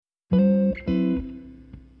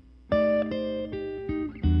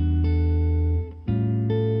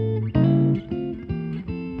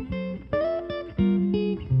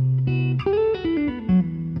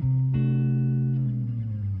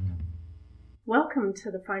Welcome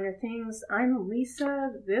to the Finer Things. I'm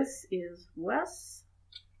Lisa. This is Wes.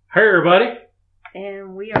 Hey, everybody.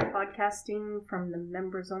 And we are podcasting from the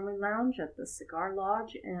Members Only Lounge at the Cigar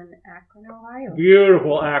Lodge in Akron, Ohio.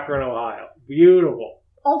 Beautiful Akron, Ohio. Beautiful.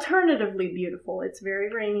 Alternatively beautiful. It's very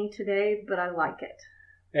rainy today, but I like it.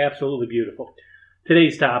 Absolutely beautiful.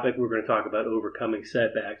 Today's topic, we're going to talk about overcoming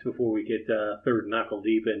setbacks. Before we get third knuckle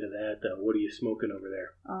deep into that, what are you smoking over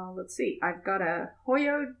there? Let's see. I've got a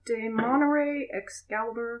Hoyo de Monterey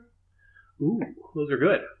Excalibur. Ooh, those are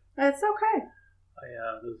good. It's okay.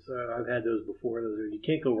 I've had those before. You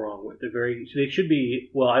can't go wrong with. They should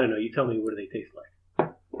be, well, I don't know. You tell me, what do they taste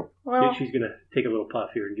like? Well, She's going to take a little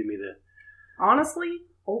puff here and give me the... Honestly,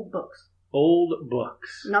 old books. Old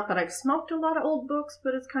books. Not that I've smoked a lot of old books,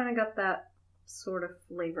 but it's kind of got that sort of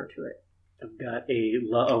flavor to it. I've got a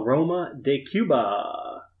La Aroma de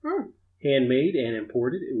Cuba. Handmade and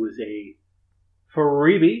imported. It was a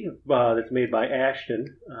freebie that's made by Ashton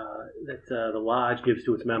that the Lodge gives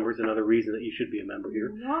to its members. Another reason that you should be a member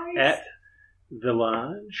here at the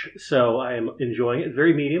Lodge. So I am enjoying it. It's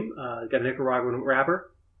very medium. Got a Nicaraguan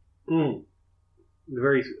wrapper.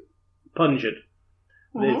 Very pungent.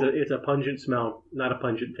 Mm-hmm. It's a pungent smell, not a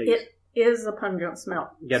pungent taste. It is a pungent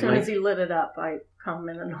smell. As soon as you lit it up, I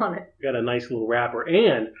commented on it. Got a nice little wrapper.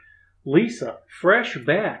 And Lisa, fresh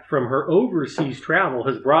back from her overseas travel,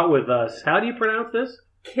 has brought with us, how do you pronounce this?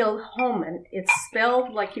 Kilchoman. It's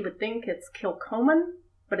spelled like you would think it's Kilchoman,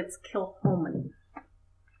 but it's Kilchoman.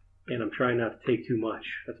 And I'm trying not to take too much.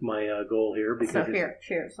 That's my goal here. So here,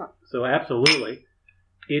 cheers. So absolutely.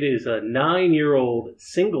 It is a 9-year-old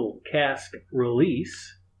single cask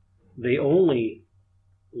release. They only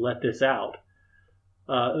let this out.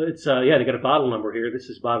 They got a bottle number here. This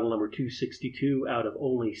is bottle number 262 out of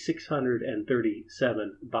only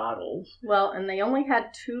 637 bottles. Well, and they only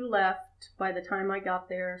had 2 left by the time I got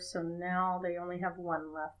there, so now they only have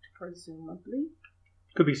 1 left, presumably.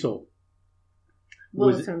 Could be sold.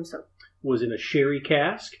 We'll assume so. Was in a sherry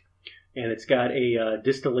cask, and it's got a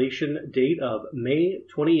distillation date of May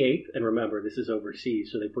 28th. And remember, this is overseas,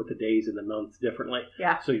 so they put the days and the months differently.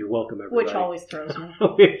 Yeah. So you're welcome, everybody. Which always throws me.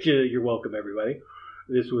 You're welcome, everybody.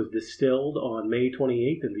 This was distilled on May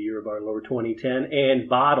 28th in the year of our Lord 2010 and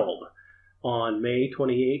bottled on May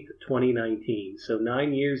 28th, 2019. So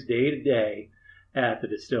 9 years day to day at the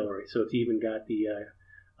distillery. So it's even got the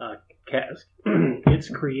cask, its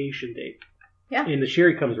creation date. Yeah. And the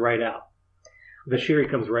sherry comes right out. The sherry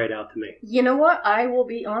comes right out to me. You know what? I will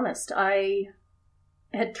be honest. I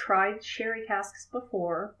had tried sherry casks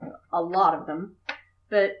before, a lot of them.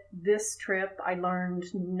 But this trip I learned,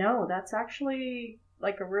 no, that's actually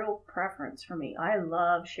like a real preference for me. I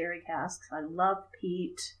love sherry casks. I love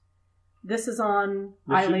peat. This is on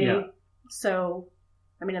Islay. So,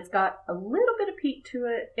 I mean, it's got a little bit of peat to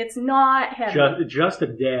it. It's not heavy. Just a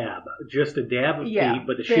dab. Just a dab of peat,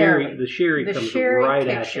 but the barely. sherry comes right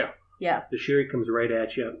at you. Yeah. The sherry comes right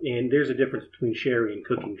at you. And there's a difference between sherry and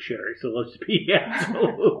cooking sherry. So let's be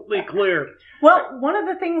absolutely clear. Well, one of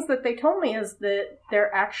the things that they told me is that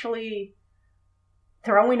they're actually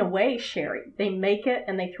throwing away sherry. They make it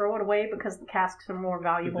and they throw it away because the casks are more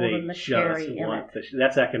valuable than the sherry in it.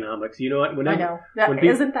 That's economics. You know what? I know.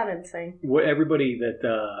 Isn't that insane? Everybody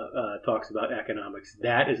that talks about economics,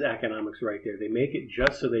 that is economics right there. They make it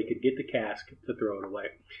just so they could get the cask to throw it away.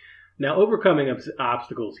 Now, overcoming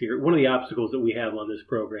obstacles here, one of the obstacles that we have on this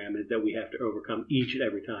program is that we have to overcome each and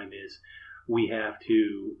every time is we have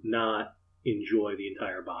to not enjoy the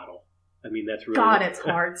entire bottle. I mean, that's really... God, it's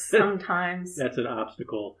hard sometimes. That's an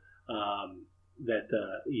obstacle that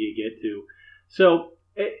you get to. So,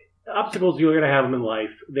 obstacles, you're going to have them in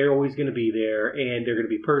life. They're always going to be there, and they're going to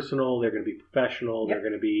be personal, they're going to be professional, They're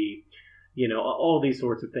going to be, all these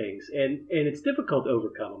sorts of things. And it's difficult to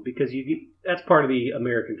overcome them because that's part of the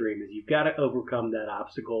American dream is you've got to overcome that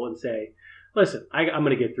obstacle and say, listen, I'm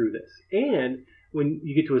going to get through this. And when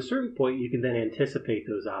you get to a certain point, you can then anticipate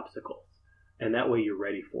those obstacles. And that way you're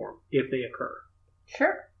ready for them if they occur.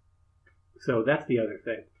 Sure. So that's the other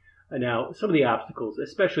thing. Now, some of the obstacles,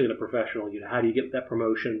 especially in a professional, how do you get that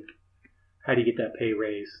promotion? How do you get that pay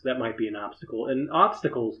raise? That might be an obstacle. And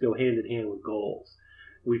obstacles go hand in hand with goals.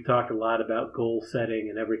 We've talked a lot about goal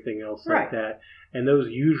setting and everything else like that. And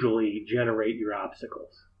those usually generate your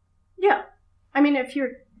obstacles. Yeah. I mean, if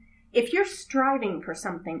you're striving for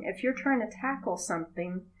something, if you're trying to tackle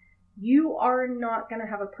something, you are not going to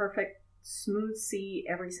have a perfect smooth sea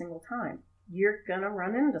every single time. You're going to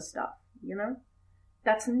run into stuff,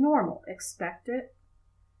 That's normal. Expect it.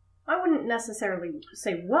 I wouldn't necessarily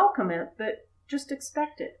say welcome it, but just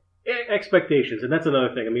expect it. Expectations, and that's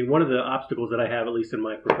another thing. I mean, one of the obstacles that I have, at least in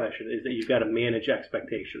my profession, is that you've got to manage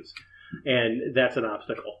expectations. And that's an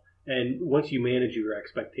obstacle. And once you manage your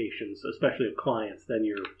expectations, especially of clients, then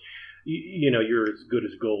you're as good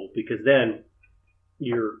as gold, because then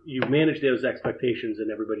you manage those expectations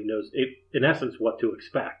and everybody knows, in essence, what to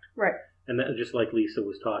expect. Right. And that, just like Lisa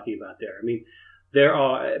was talking about there. I mean, there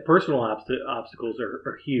are personal obstacles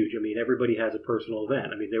are huge. I mean, everybody has a personal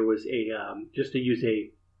event. I mean, there was just to use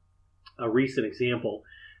a recent example,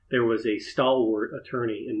 there was a stalwart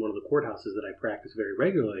attorney in one of the courthouses that I practice very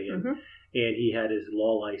regularly in, and he had his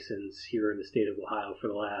law license here in the state of Ohio for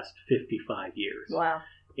the last 55 years. Wow.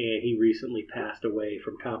 And he recently passed away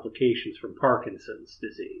from complications from Parkinson's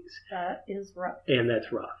disease. That is rough. And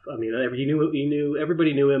that's rough. I mean, everybody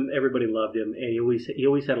knew him, everybody loved him, and he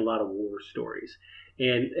always had a lot of war stories.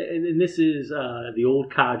 And this is the old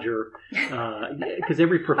codger, because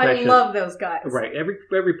every profession. I love those guys. Right.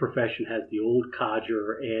 Every profession has the old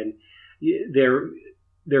codger, and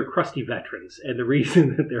they're crusty veterans. And the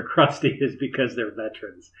reason that they're crusty is because they're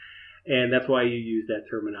veterans. And that's why you use that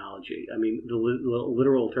terminology. I mean, the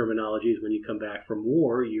literal terminology is when you come back from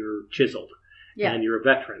war, you're chiseled. Yeah. And you're a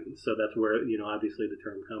veteran. So that's where, obviously the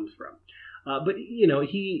term comes from. But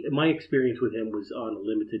my experience with him was on a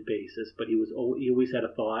limited basis, but he always had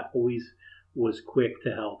a thought, always was quick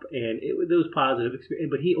to help, and those positive experience.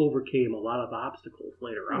 But he overcame a lot of obstacles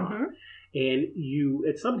later on. And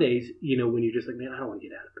at some days, when you're just like, man, I don't want to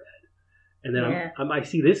get out of bed. And then I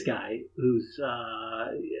see this guy who's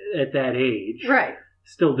at that age, right,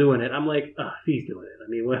 still doing it. I'm like, if he's doing it, I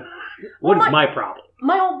mean, what is my problem?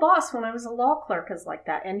 My old boss, when I was a law clerk, is like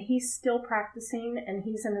that, and he's still practicing, and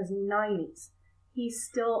he's in his 90s. He's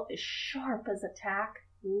still as sharp as a tack,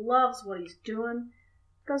 loves what he's doing,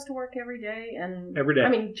 goes to work every day. I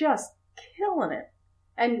mean, just killing it.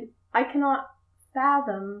 And I cannot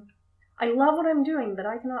fathom, I love what I'm doing, but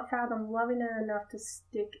I cannot fathom loving it enough to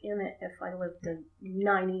stick in it if I lived to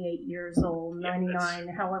 98 years old, 99,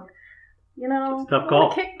 however. It's a tough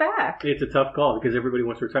call. Kick back. It's a tough call because everybody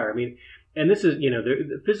wants to retire. I mean, and this is,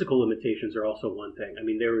 the physical limitations are also one thing. I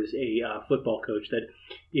mean, there was a football coach that,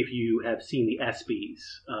 if you have seen the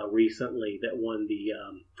ESPYs recently, that won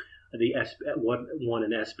won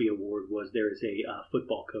an ESPY award, there is a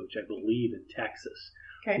football coach, I believe, in Texas,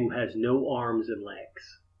 who has no arms and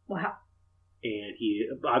legs. Wow. And he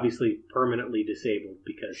obviously permanently disabled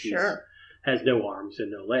because he has no arms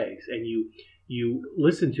and no legs. And you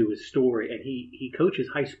listen to his story, and he coaches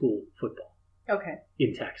high school football. Okay.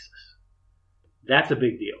 In Texas. That's a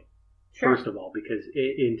big deal. Sure. First of all, because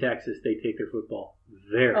in Texas they take their football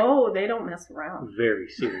they don't mess around. Very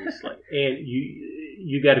seriously. And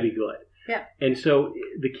you got to be good. Yeah. And so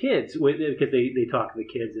the kids, because they talk to the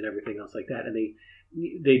kids and everything else like that, and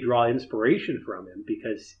they draw inspiration from him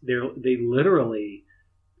because they literally,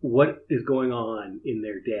 what is going on in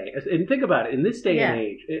their day. And think about it, in this day and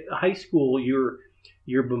age, high school, you're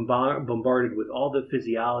bombarded with all the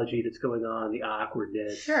physiology that's going on, the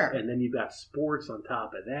awkwardness, and then you've got sports on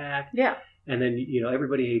top of that. Yeah. And then,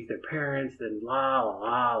 everybody hates their parents, then la,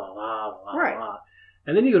 la, la, la, la, right. la.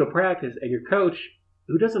 And then you go to practice, and your coach,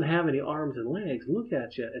 who doesn't have any arms and legs, looks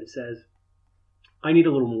at you and says, I need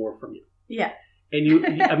a little more from you. Yeah.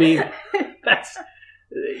 And I mean, that's...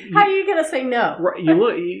 How are you going to say no?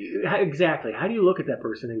 Right, exactly. How do you look at that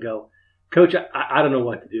person and go, Coach, I don't know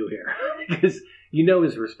what to do here? Because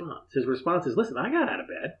his response. His response is, listen, I got out of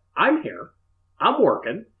bed. I'm here. I'm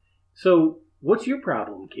working. So what's your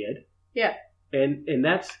problem, kid? Yeah. And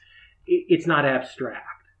that's, it's not abstract.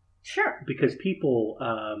 Sure. Because people,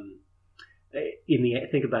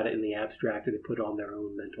 think about it in the abstract, and they put on their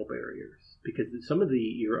own mental barriers. Because some of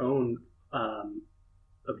your own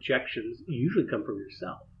objections usually come from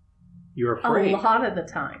yourself. You're afraid. A lot of the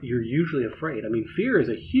time. You're usually afraid. I mean, fear is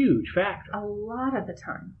a huge factor. A lot of the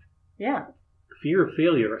time. Yeah. Fear of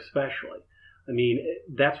failure especially. I mean,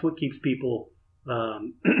 that's what keeps people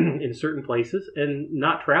in certain places and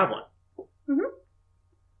not traveling. Mm-hmm.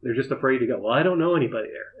 They're just afraid to go, well, I don't know anybody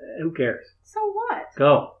there. Who cares? So what?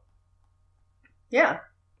 Go. Yeah.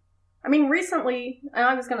 I mean, recently, and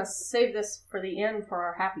I was going to save this for the end for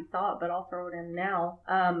our happy thought, but I'll throw it in now.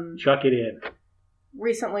 Chuck it in.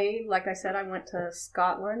 Recently, like I said, I went to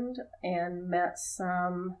Scotland and met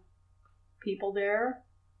some people there,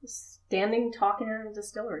 standing, talking in a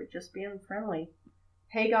distillery, just being friendly.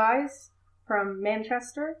 Hey guys, from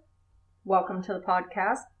Manchester, welcome to the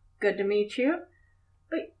podcast. Good to meet you.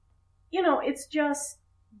 But, it's just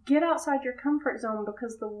get outside your comfort zone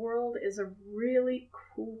because the world is a really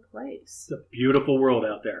cool place. It's a beautiful world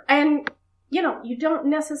out there. And, you don't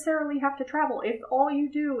necessarily have to travel. If all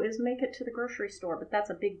you do is make it to the grocery store, but that's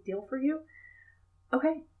a big deal for you,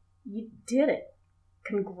 okay, you did it.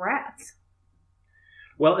 Congrats.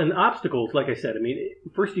 Well, and obstacles, like I said, I mean,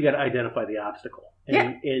 first you got to identify the obstacle.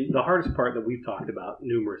 And the hardest part that we've talked about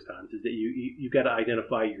numerous times is that you've got to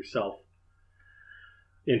identify your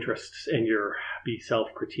self-interests and be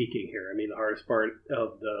self-critiquing here. I mean, the hardest part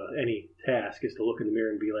of any task is to look in the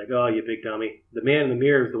mirror and be like, oh, you big dummy. The man in the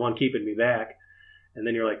mirror is the one keeping me back. And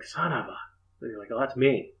then you're like, son of a. Then you're like, oh, that's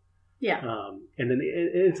me. Yeah. And then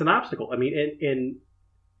it's an obstacle. I mean,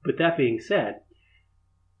 but that being said,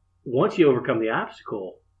 once you overcome the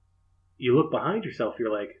obstacle, you look behind yourself,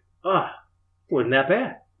 you're like, wasn't that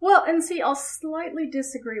bad? Well, and see, I'll slightly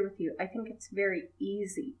disagree with you. I think it's very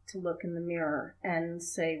easy to look in the mirror and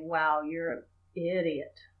say, wow, you're an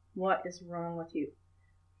idiot. What is wrong with you?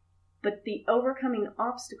 But the overcoming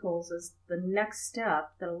obstacles is the next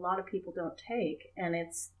step that a lot of people don't take, and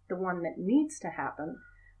it's the one that needs to happen.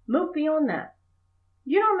 Move beyond that.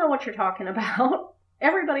 You don't know what you're talking about.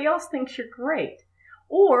 Everybody else thinks you're great.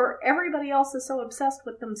 Or everybody else is so obsessed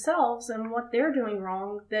with themselves and what they're doing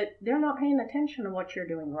wrong that they're not paying attention to what you're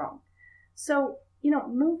doing wrong. So,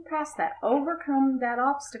 move past that. Overcome that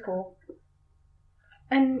obstacle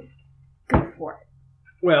and go for it.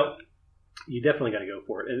 Well, you definitely got to go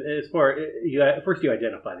for it. And as far first you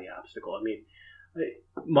identify the obstacle. I mean,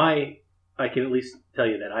 I can at least tell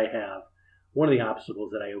you that I have one of the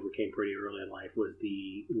obstacles that I overcame pretty early in life was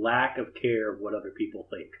the lack of care of what other people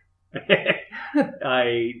think.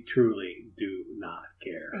 I truly do not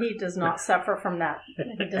care. He does not suffer from that.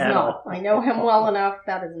 He does not. All. I know him well enough.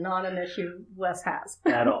 That is not an issue Wes has.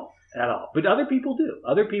 At all. But other people do.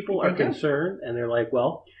 Other people are concerned, and they're like,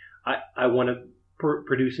 well, I want to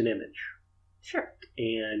produce an image. Sure.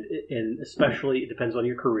 And especially, it depends on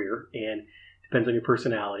your career, and depends on your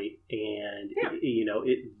personality, and,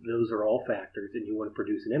 those are all factors, and you want to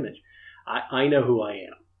produce an image. I know who I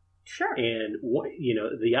am. Sure. And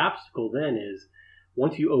the obstacle then is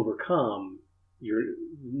once you overcome your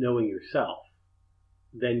knowing yourself,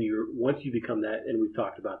 then once you become that, and we've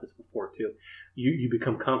talked about this before too, you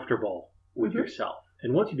become comfortable with yourself.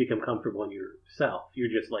 And once you become comfortable in yourself, you're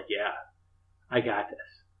just like, yeah, I got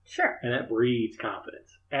this. Sure. And that breeds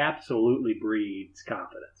confidence. Absolutely breeds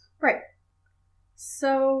confidence. Right.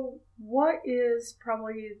 So, what is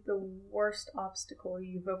probably the worst obstacle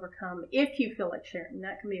you've overcome, if you feel like sharing?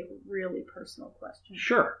 That can be a really personal question.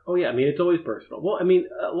 Sure. Oh, yeah. I mean, it's always personal. Well, I mean,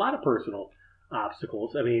 a lot of personal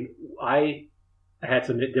obstacles. I mean, I had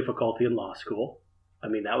some difficulty in law school. I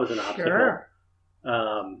mean, that was an obstacle. Sure.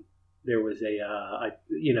 There was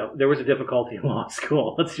there was a difficulty in law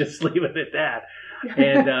school. Let's just leave it at that.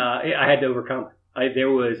 And I had to overcome it. I had to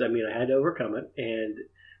overcome it, and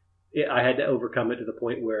I had to overcome it to the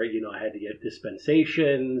point where, I had to get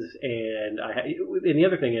dispensations, and the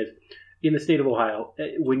other thing is, in the state of Ohio,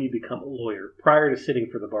 when you become a lawyer, prior to sitting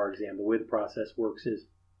for the bar exam, the way the process works is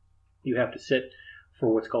you have to sit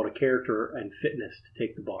for what's called a character and fitness to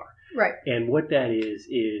take the bar. Right. And what that is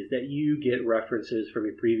that you get references from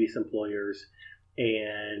your previous employers,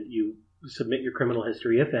 and you submit your criminal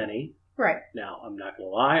history, if any. Right. Now, I'm not going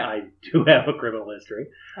to lie, I do have a criminal history.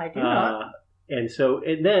 I do not. And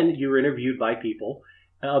then you're interviewed by people,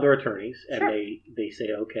 other attorneys, and sure. they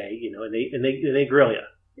say, okay, and they grill you.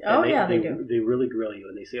 Oh, yeah, they do. They really grill you,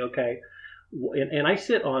 and they say, okay. And I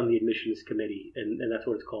sit on the admissions committee, and that's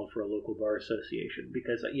what it's called for a local bar association,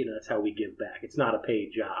 because, that's how we give back. It's not a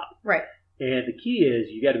paid job. Right. And the key is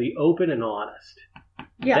you got to be open and honest.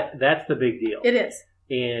 Yeah. That's the big deal. It is.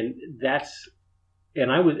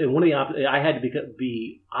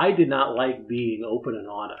 I did not like being open and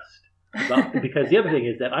honest. Because the other thing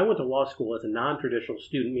is that I went to law school as a non-traditional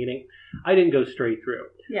student, meaning I didn't go straight through.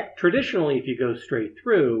 Yeah. Traditionally, if you go straight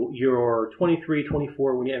through, you're 23,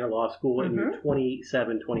 24 when you enter law school, and you're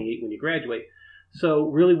 27, 28 when you graduate. So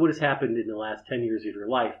really what has happened in the last 10 years of your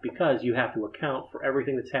life, because you have to account for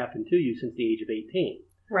everything that's happened to you since the age of 18.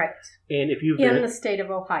 Right. And if you've in the state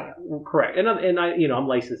of Ohio. Correct. And I'm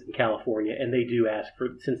licensed in California, and they do ask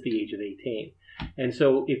for since the age of 18. And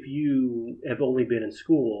so if you have only been in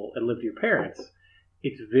school and lived with your parents,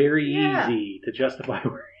 it's very easy to justify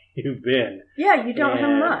where you've been. Yeah, you don't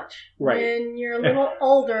have much. Right. When you're a little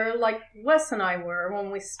older, like Wes and I were when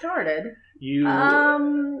we started.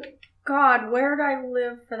 God, where did I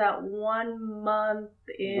live for that 1 month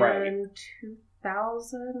in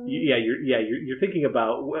 2000? You're thinking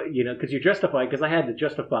about, because you're justifying, because I had to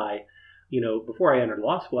justify, before I entered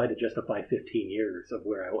law school, I had to justify 15 years of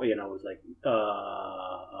where I was like,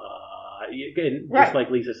 just like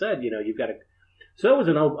Lisa said, you've got to, so it was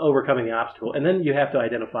an overcoming the obstacle. And then you have to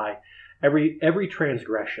identify every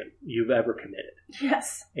transgression you've ever committed.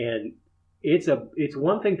 Yes. And it's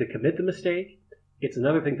one thing to commit the mistake. It's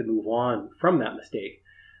another thing to move on from that mistake.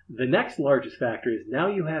 the next largest factor is now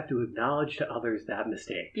you have to acknowledge to others that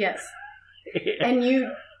mistake. Yes. And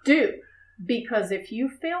you do. Because if you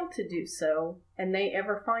fail to do so and they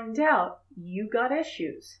ever find out, you got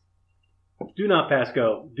issues. Do not pass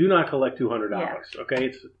go. Do not collect $200. Yeah. Okay?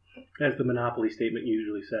 It's, as the Monopoly statement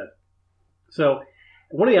usually says. So,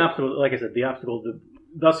 one of the obstacles, like I said, the obstacle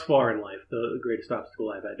thus far in life, the greatest obstacle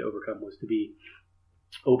I've had to overcome was to be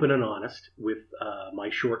open and honest with my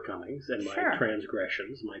shortcomings and my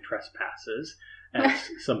transgressions, my trespasses, as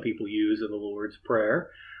some people use in the Lord's Prayer.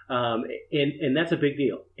 And that's a big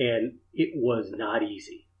deal. And it was not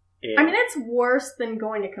easy. And I mean, it's worse than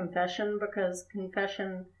going to confession, because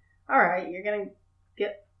confession, all right, you're going to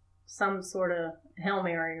get some sort of Hail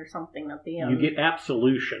Mary or something at the end. you get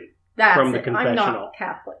absolution. That's from the it. confessional. I'm not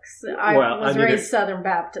Catholic. I was raised Southern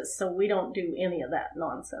Baptist, so we don't do any of that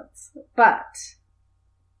nonsense. But,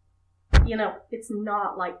 it's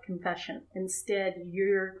not like confession. Instead,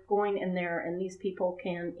 you're going in there and these people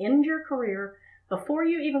can end your career before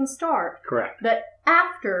you even start. Correct. But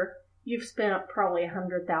after you've spent probably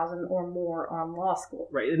 $100,000 or more on law school.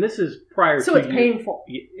 Right, and this is prior to So it's painful.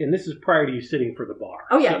 And this is prior to you sitting for the bar.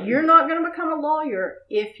 Oh, yeah. So, you're not going to become a lawyer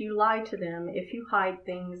if you lie to them, if you hide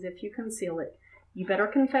things, if you conceal it. You better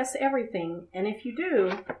confess everything. And if you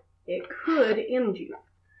do, it could end you.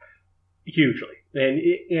 hugely.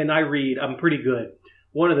 And I'm pretty good.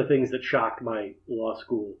 One of the things that shocked my law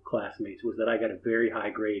school classmates was that I got a very high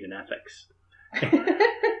grade in ethics.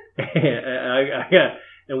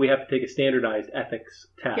 And we have to take a standardized ethics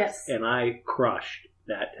test. Yes. And I crushed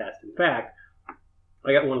that test. In fact,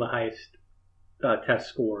 I got one of the highest test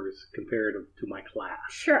scores comparative to my class.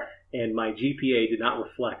 Sure. And my GPA did not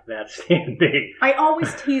reflect that standing. I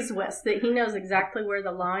always tease Wes that he knows exactly where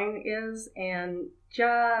the line is and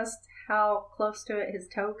just how close to it his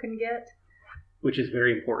toe can get. Which is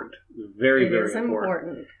very important. Very, very important. It is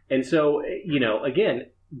important. And so, again,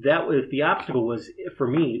 that was the obstacle was, for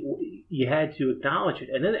me, you had to acknowledge it.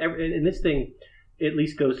 And then, and this thing at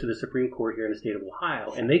least goes to the Supreme Court here in the state of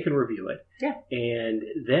Ohio, and they can review it. Yeah. And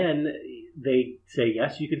then they say,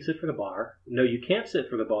 yes, you can sit for the bar. No, you can't sit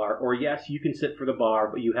for the bar. Or yes, you can sit for the bar,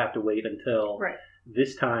 but you have to wait until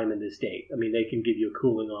this time and this date. I mean, they can give you a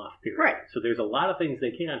cooling off period. Right. So there's a lot of things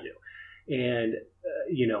they can do. And,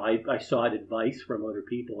 I sought advice from other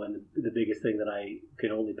people, and the biggest thing that I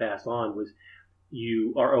could only pass on was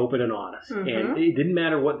you are open and honest. Mm-hmm. And it didn't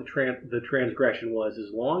matter what the transgression was,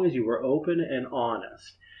 as long as you were open and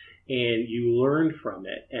honest and you learned from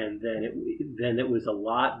it, and then it was a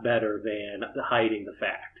lot better than hiding the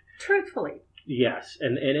fact. Truthfully. Yes.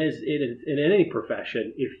 And as in any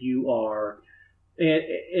profession, if you are,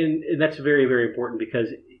 and that's very, very important, because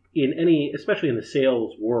especially in the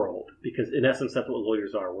sales world, because in essence that's what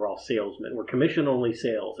lawyers are. We're all salesmen. We're commission-only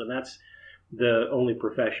sales, and that's the only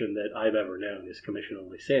profession that I've ever known is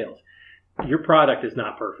commission-only sales. Your product is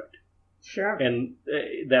not perfect. Sure. And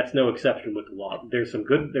that's no exception with the law. There's some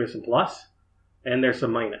plus, and there's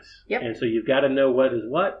some minus. Yep. And so you've got to know what is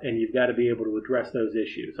what, and you've got to be able to address those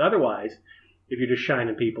issues. Otherwise, if you're just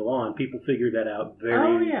shining people on, people figure that out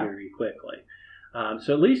very, very quickly.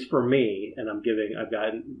 So at least for me, and I've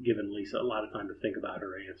given Lisa a lot of time to think about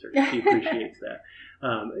her answer. She appreciates that.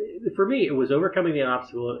 For me, it was overcoming the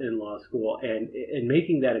obstacle in law school and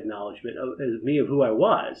making that acknowledgement of who I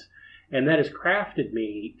was, and that has crafted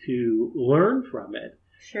me to learn from it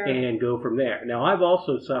and go from there. Now, I've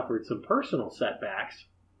also suffered some personal setbacks.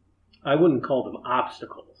 I wouldn't call them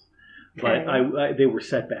obstacles, but they were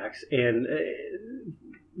setbacks, and.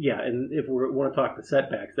 And if we want to talk the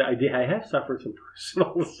setbacks, I have suffered some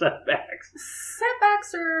personal setbacks.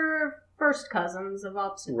 Setbacks are first cousins of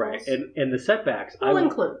obstacles. Right, and the setbacks will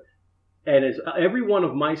include. And as every one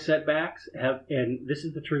of my setbacks have, and this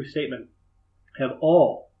is the true statement, have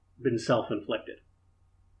all been self-inflicted.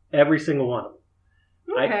 Every single one of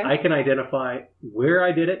them. Okay. I can identify where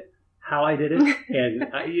I did it, how I did it,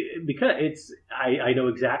 and because I know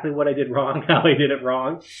exactly what I did wrong, how I did it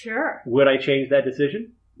wrong. Sure. Would I change that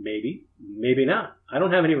decision? Maybe, maybe not. I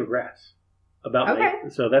don't have any regrets about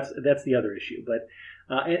it. So that's the other issue. But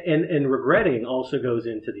and regretting also goes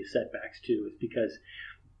into the setbacks too, is because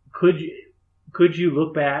could you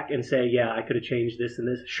look back and say, yeah, I could have changed this and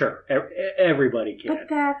this? Sure, everybody can. But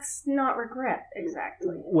that's not regret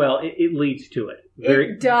exactly. Well, it leads to it.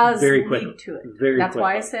 It does very quickly. Lead to it. That's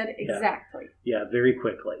why I said exactly. Yeah, very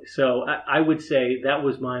quickly. So I would say that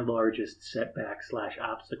was my largest setback /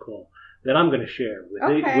 obstacle that I'm going to share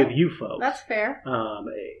with you folks. That's fair.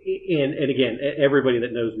 And again, everybody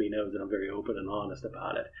that knows me knows that I'm very open and honest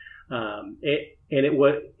about it.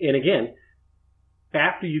 And again,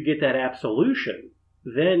 after you get that absolution,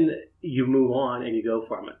 then you move on and you go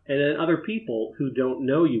from it. And then other people who don't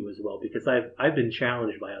know you as well, because I've been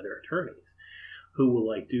challenged by other attorneys who will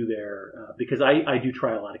like do their because I do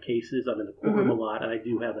try a lot of cases. I'm in the courtroom a lot, and I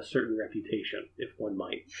do have a certain reputation, if one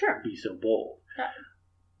might be so bold.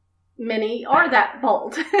 Many are that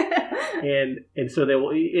bold. and so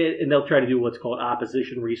they'll try to do what's called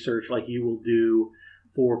opposition research, like you will do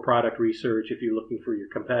for product research if you're looking for your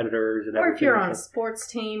competitors and or if you're on a sports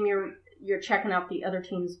team, you're checking out the other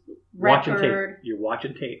team's record. You're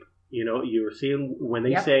watching tape. You know, you're seeing when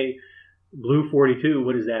they say blue 42.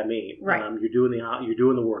 What does that mean? Right. You're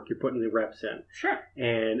doing the work. You're putting the reps in. Sure.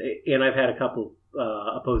 And I've had a couple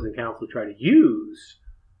opposing counsel try to use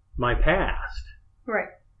my past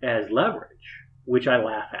as leverage, which I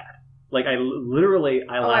laugh at. Like I literally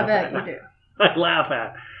laugh at. I bet you do. I laugh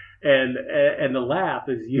at, and the laugh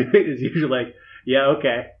is usually like, yeah,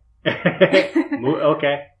 okay,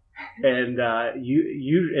 okay. And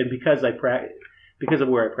and because because of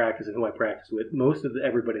where I practice and who I practice with, most of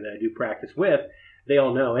everybody that I do practice with, they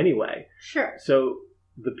all know anyway. Sure. So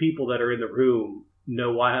the people that are in the room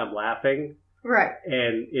know why I'm laughing. Right.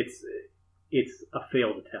 And it's a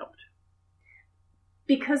failed attempt.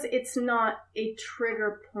 Because it's not a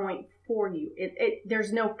trigger point for you.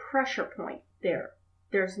 There's no pressure point there.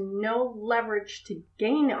 There's no leverage to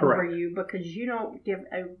gain over you because you don't give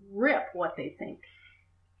a rip what they think.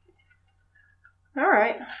 All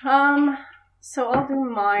right. So I'll do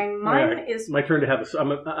mine. Mine is my turn to have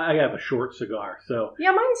I have a short cigar, so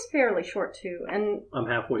yeah, mine's fairly short too, and I'm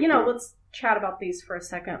halfway. Let's chat about these for a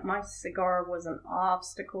second. My cigar was an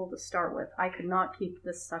obstacle to start with. I could not keep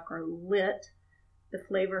this sucker lit. The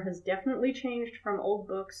flavor has definitely changed from old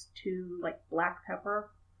books to like black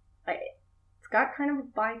pepper. It's got kind of a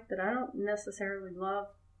bite that I don't necessarily love,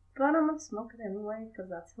 but I'm gonna smoke it anyway because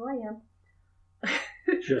that's who I am.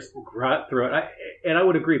 Just throw it. And I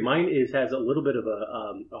would agree. Mine has a little bit of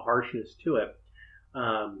a harshness to it,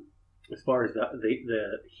 as far as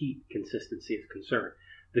the heat consistency is concerned.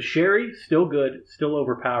 The sherry still good, still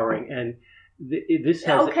overpowering, and this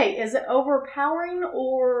has is it overpowering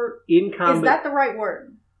or is that the right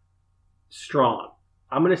word? Strong.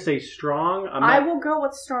 I'm going to say strong. I will go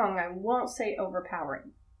with strong. I won't say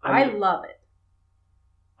overpowering. I love it.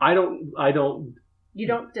 I don't. You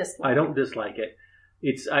don't dislike it? I don't dislike it.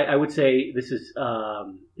 I would say this is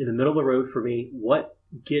in the middle of the road for me. What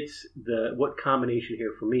combination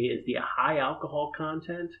here for me is the high alcohol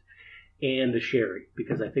content and the sherry,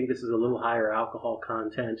 because I think this is a little higher alcohol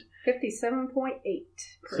content. 57.8%.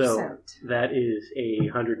 So that is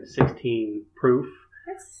 116 proof.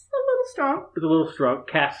 That's a little strong. It's a little strong,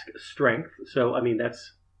 cask strength. So I mean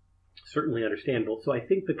that's certainly understandable. So I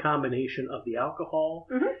think the combination of the alcohol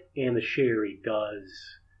and the sherry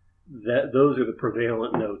does that. Those are the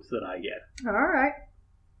prevalent notes that I get. All right.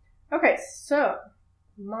 Okay, so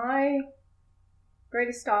my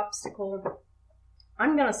greatest obstacle,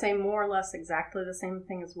 I'm going to say more or less exactly the same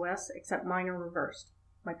thing as Wes, except mine are reversed.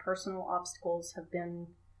 My personal obstacles have been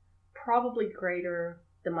probably greater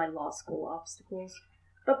than my law school obstacles,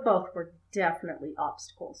 but both were definitely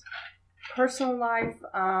obstacles. Personal life,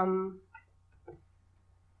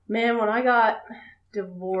 man, when I got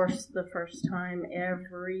divorced the first time,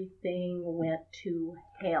 everything went to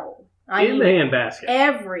hell. The handbasket.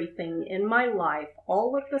 Everything in my life,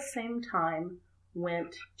 all at the same time,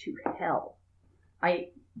 went to hell. I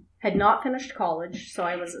had not finished college, so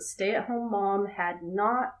I was a stay-at-home mom, had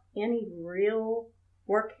not any real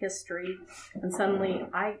work history, and suddenly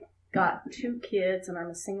I got 2 kids, and I'm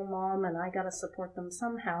a single mom, and I got to support them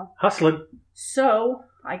somehow. Hustling. So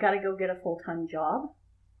I got to go get a full-time job,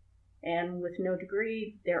 and with no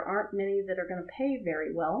degree, there aren't many that are going to pay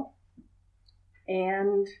very well.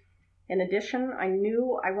 And in addition, I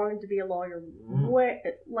knew I wanted to be a lawyer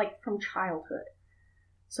like from childhood.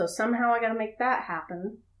 So somehow I got to make that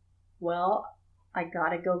happen. Well, I got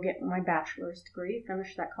to go get my bachelor's degree,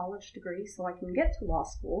 finish that college degree so I can get to law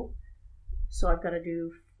school. So I've got to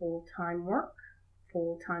do full-time work,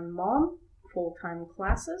 full-time mom, full-time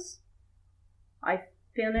classes. I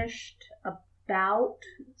finished about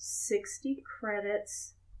 60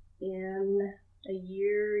 credits in a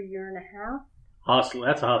year and a half. Hustle.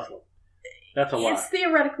 That's a hustle. That's a lot. It's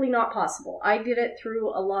theoretically not possible. I did it through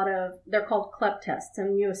a lot of, they're called CLEP tests,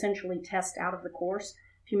 and you essentially test out of the course.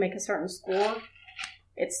 If you make a certain score,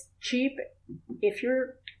 it's cheap. If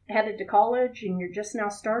you're headed to college and you're just now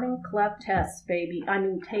starting, CLEP tests, baby. I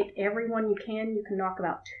mean, take every one you can. You can knock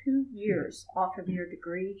about 2 years off of your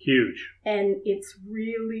degree. Huge. And it's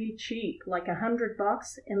really cheap, like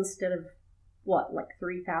 $100 instead of like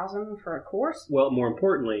 $3,000 for a course? Well, more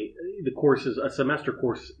importantly, a semester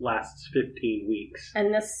course lasts 15 weeks.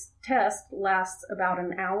 And this test lasts about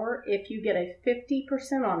an hour. If you get a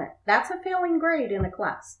 50% on it, that's a failing grade in a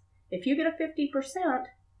class. If you get a 50%,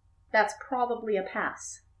 that's probably a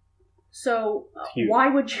pass. So why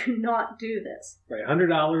would you not do this? Right,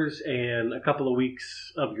 $100 and a couple of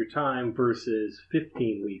weeks of your time versus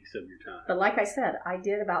 15 weeks of your time. But like I said, I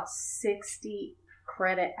did about 60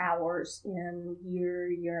 credit hours in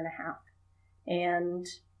year and a half, and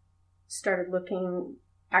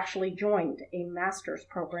actually joined a master's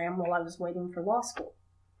program while I was waiting for law school.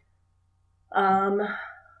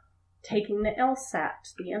 Taking the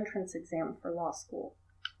LSAT, the entrance exam for law school.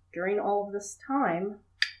 During all of this time,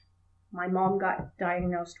 my mom got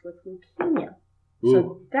diagnosed with leukemia. Ooh.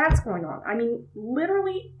 So that's going on. I mean,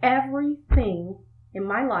 literally everything in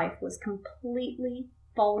my life was completely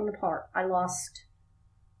falling apart. I lost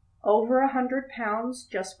over 100 pounds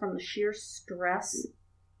just from the sheer stress.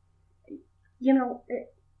 You know,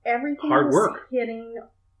 everything was hitting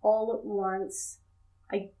all at once.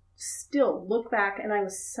 I still look back, and I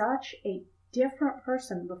was such a different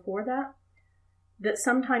person before that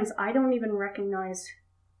sometimes I don't even recognize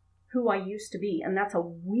who I used to be. And that's a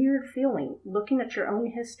weird feeling, looking at your own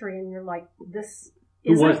history, and you're like, this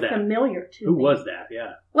isn't familiar to me. Who was that?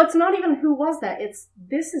 Yeah. Well, it's not even who was that.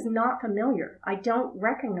 This is not familiar. I don't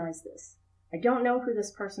recognize this. I don't know who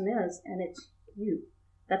this person is, and it's you.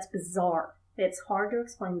 That's bizarre. It's hard to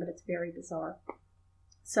explain, but it's very bizarre.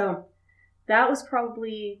 So that was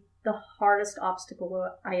probably the hardest obstacle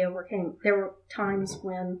I overcame. There were times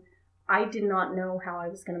when I did not know how I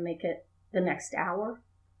was going to make it the next hour.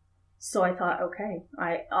 So I thought, okay,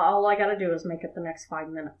 all I got to do is make it the next 5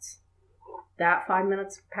 minutes. That 5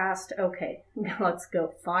 minutes passed, okay, let's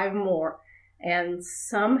go 5 more. And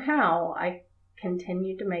somehow I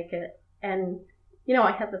continued to make it. And, you know,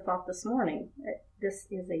 I had the thought this morning, this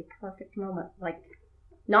is a perfect moment. Like,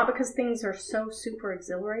 not because things are so super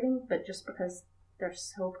exhilarating, but just because they're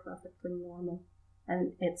so perfectly normal.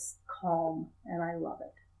 And it's calm, and I love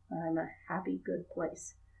it. I'm a happy, good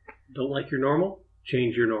place. Don't like your normal?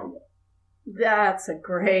 Change your normal. That's a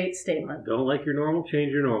great statement. Don't like your normal?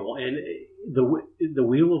 Change your normal. And the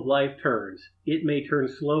wheel of life turns. It may turn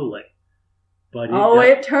slowly, but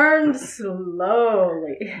it turned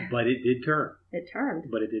slowly. But it did turn. It turned.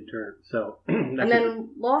 But it did turn. So, and then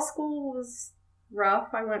law school was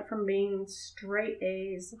rough. I went from being straight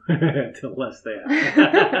A's to less than.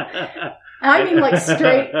 I mean, like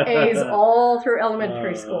straight A's all through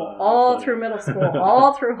elementary school, all through middle school,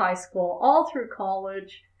 all through high school, all through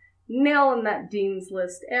college. Nailing that dean's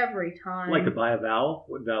list every time. Like to buy a vowel?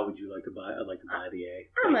 What vowel would you like to buy? I'd like to buy the A.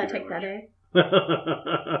 I'm going to take that A.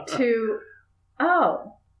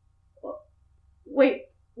 Wait,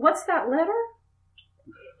 what's that letter?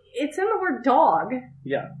 It's in the word dog.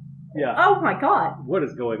 Yeah. Yeah. Oh my God. What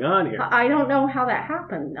is going on here? I don't know how that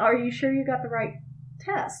happened. Are you sure you got the right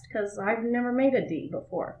test? Because I've never made a D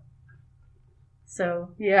before.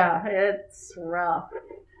 So, yeah, it's rough.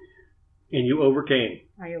 And you overcame.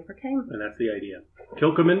 I overcame. And that's the idea.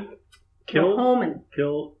 Kilchoman. Kilchoman.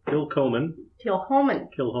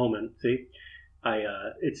 See?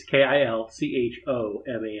 It's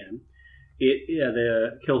Kilchoman.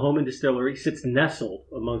 The Kilchoman Distillery sits nestled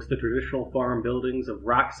amongst the traditional farm buildings of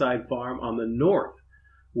Rockside Farm on the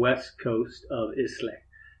northwest coast of Islay,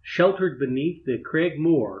 sheltered beneath the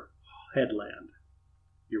Craigmore headland.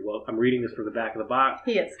 You're welcome. I'm reading this from the back of the box.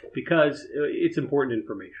 He is. Because it's important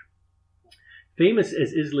information. Famous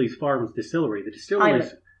as Islay's Farms Distillery, the distillery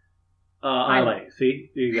is Islay. See,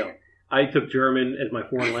 there you go. I took German as my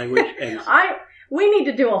foreign language, and we need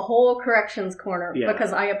to do a whole corrections corner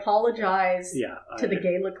because I apologize to the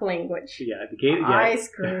Gaelic language. Yeah, I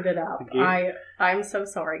screwed it up. I'm so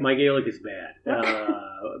sorry. My Gaelic is bad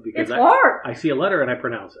because it's hard. I see a letter and I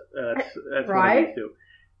pronounce it. That's what I used to.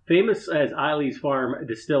 Famous as Islay's Farm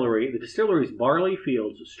Distillery, the distillery's barley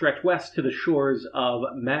fields stretch west to the shores of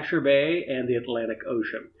Masher Bay and the Atlantic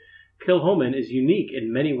Ocean. Kilchoman is unique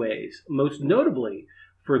in many ways, most notably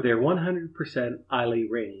for their 100% Islay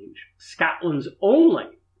range, Scotland's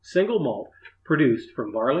only single malt produced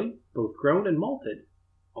from barley, both grown and malted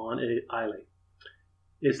on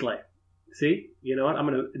Islay. See, you know what?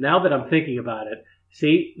 Now that I'm thinking about it.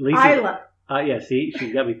 See, Lisa. See,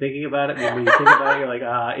 she's got me thinking about it. And when you think about it, you're like,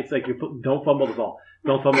 it's like don't fumble the ball.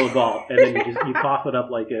 Don't fumble the ball. And then you cough it up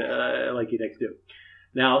like you next do.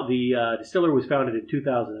 Now, the distiller was founded in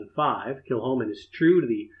 2005. Kilchoman is true to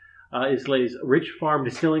the Islay's rich farm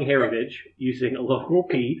distilling heritage, using a local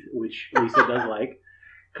peat, which Lisa does like,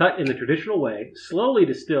 cut in the traditional way, slowly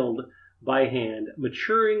distilled by hand,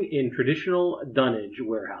 maturing in traditional dunnage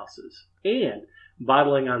warehouses, and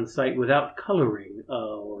bottling on site without coloring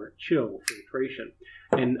or chill filtration.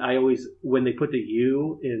 And I always, when they put the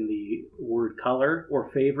U in the word color or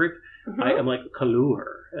favorite, I'm like,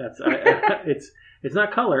 color. It's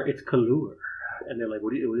not color, it's color. And they're like,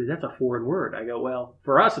 that's a foreign word. I go, well,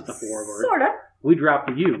 for us it's a foreign word. Sort of. We dropped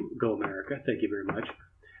the U. Go America. Thank you very much.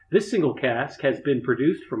 This single cask has been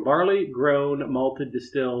produced from barley, grown, malted,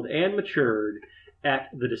 distilled, and matured at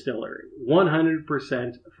the distillery.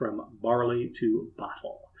 100% from barley to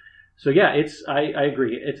bottle. So yeah, I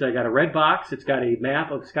agree. I got a red box. It's got a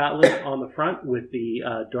map of Scotland on the front with the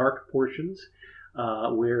dark portions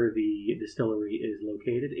where the distillery is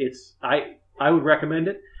located. I would recommend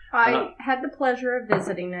it. I had the pleasure of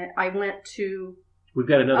visiting it. I went to... We've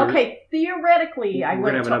got another... Okay, theoretically, I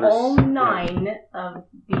went to all 9 of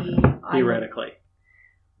the... Theoretically.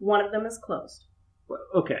 One of them is closed.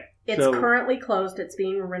 Okay. It's currently closed. It's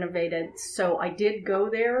being renovated. So I did go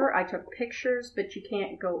there. I took pictures, but you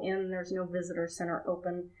can't go in. There's no visitor center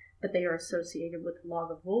open, but they are associated with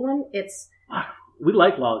Lagavulin. We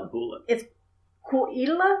like Lagavulin. It's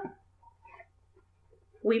Coila.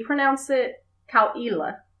 We pronounce it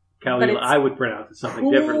Cowila. Cowila. I would pronounce it something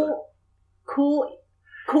differently. Cool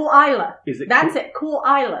Isla. That's it. Cool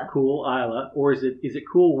Isla. Cool Isla. Or is it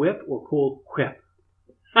Cool Whip or Cool Quip?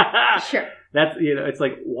 Sure. That's, it's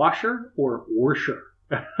like washer or warsher.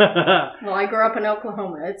 Well, I grew up in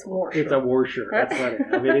Oklahoma. It's warsher. It's a warsher. That's funny.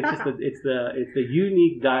 I mean, it's just it's the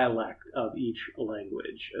unique dialect of each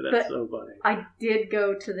language. That's so funny. I did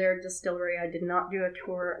go to their distillery. I did not do a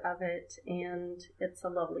tour of it, and it's a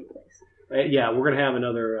lovely place. Yeah, we're gonna have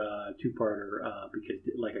another 2-parter because,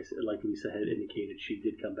 like I said, like Lisa had indicated, she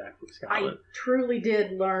did come back from Scotland. I truly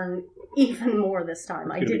did learn even more this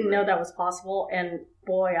time. I didn't know that was possible, and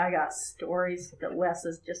boy, I got stories that Wes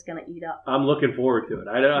is just gonna eat up. I'm looking forward to it.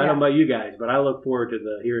 I don't know about you guys, but I look forward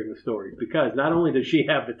to hearing the stories because not only does she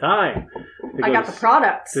have the time, I got the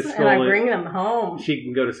products and I bring them home. She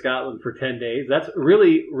can go to Scotland for 10 days. That's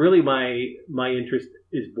really my interest.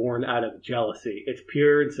 Is born out of jealousy. It's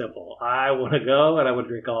pure and simple. I want to go and I want to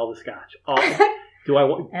drink all the scotch. Do I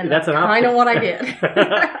want? And that's an option. Kind of what I did.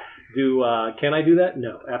 Can I do that?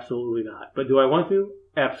 No, absolutely not. But do I want to?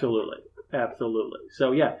 Absolutely.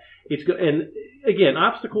 So yeah, it's good. And again,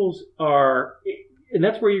 obstacles are, and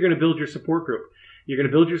that's where you're going to build your support group. You're going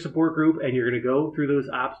to build your support group, and you're going to go through those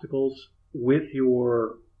obstacles with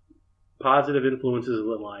your positive influences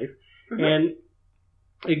in life, and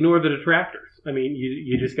ignore the detractors. I mean,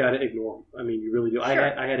 you just got to ignore them. I mean, you really do. Sure.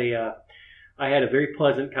 I had a very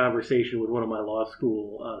pleasant conversation with one of my law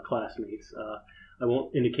school classmates. I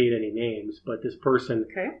won't indicate any names, but this person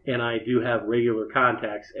and I do have regular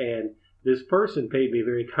contacts, and this person paid me a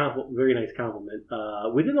very nice compliment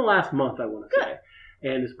within the last month, I want to say.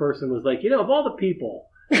 And this person was like, of all the people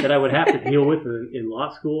that I would have to deal with in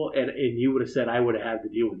law school, and you would have said I would have had to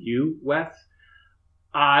deal with you, Wes,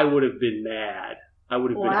 I would have been mad. I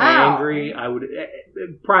would have been angry. I would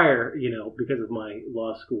prior, because of my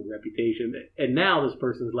law school reputation. And now this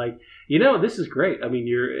person's like, this is great. I mean,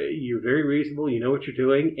 you're very reasonable. You know what you're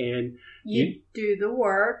doing, and you do the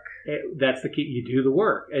work. That's the key. You do the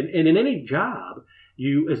work, and in any job,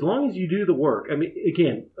 as long as you do the work. I mean,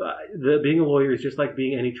 again, being a lawyer is just like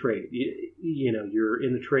being any trade. You're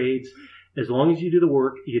in the trades. As long as you do the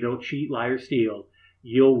work, you don't cheat, lie, or steal.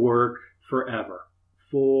 You'll work forever.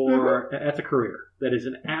 That's a career. That is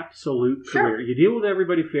an absolute career. You deal with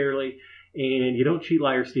everybody fairly, and you don't cheat,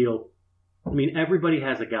 lie, or steal. I mean, everybody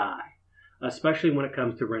has a guy, especially when it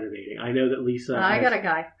comes to renovating. I know that Lisa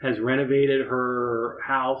has renovated her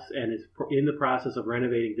house and is in the process of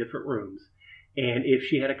renovating different rooms. And if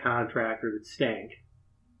she had a contractor that stank,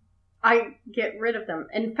 I get rid of them.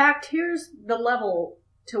 In fact, here's the level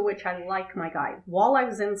to which I like my guy. While I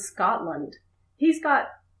was in Scotland, he's got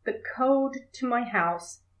the code to my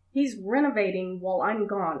house. He's renovating while I'm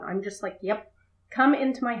gone. I'm just like, yep, come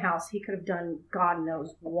into my house. He could have done God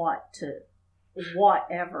knows what to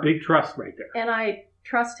whatever. Big trust right there. And I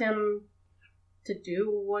trust him to do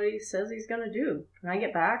what he says he's going to do. And I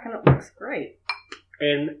get back and it looks great.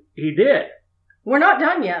 And he did. We're not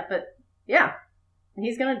done yet, but yeah.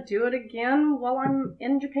 He's going to do it again while I'm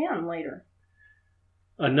in Japan later.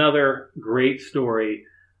 Another great story.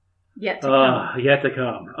 Yet to come. Yet to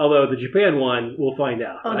come. Although the Japan one, we'll find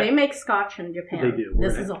out. Oh, they make scotch in Japan. They do.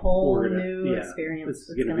 This is a whole new experience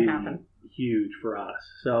that's going to happen. Huge for us.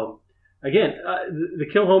 So, again, the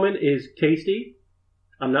Kilchoman is tasty.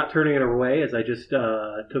 I'm not turning it away as I just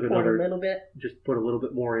took another... a little bit. Just put a little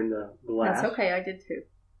bit more in the glass. That's okay. I did too.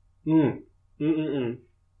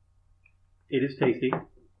 It is tasty.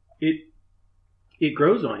 it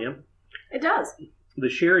grows on you. It does. The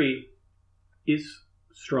sherry is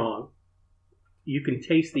strong. You can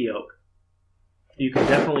taste the oak. You can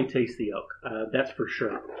definitely taste the oak. That's for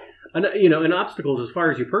sure. And obstacles as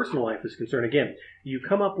far as your personal life is concerned, again, you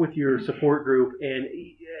come up with your support group,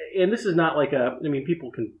 and this is not like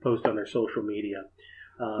people can post on their social media.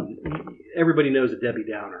 Everybody knows a Debbie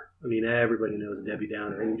Downer. Everybody knows a Debbie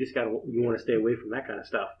Downer, and you want to stay away from that kind of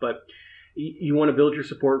stuff. But you want to build your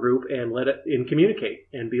support group and communicate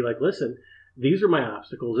and be like, listen, these are my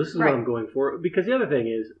obstacles. This is what I'm going for. Because the other thing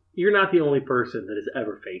is, you're not the only person that has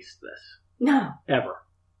ever faced this. No. Ever.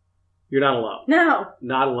 You're not alone. No.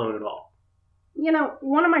 Not alone at all.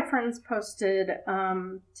 One of my friends posted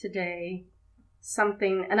today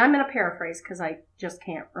something, and I'm going to paraphrase because I just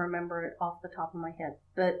can't remember it off the top of my head,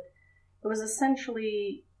 but it was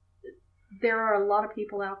essentially, there are a lot of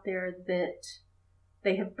people out there that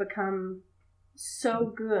they have become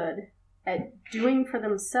so good at doing for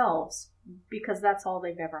themselves because that's all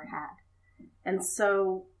they've ever had. And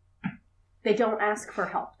so they don't ask for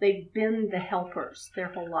help. They've been the helpers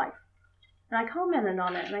their whole life. And I commented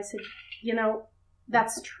on it and I said,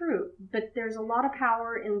 that's true, but there's a lot of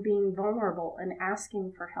power in being vulnerable and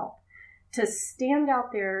asking for help. To stand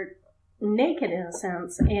out there naked in a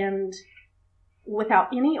sense and without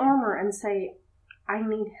any armor and say, I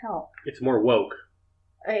need help. It's more woke.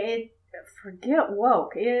 Forget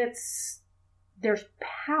woke. There's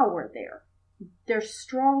power there. There's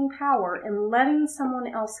strong power in letting someone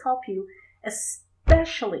else help you,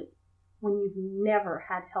 especially when you've never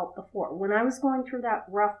had help before. When I was going through that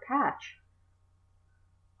rough patch,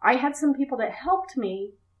 I had some people that helped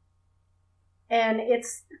me, and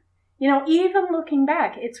it's, even looking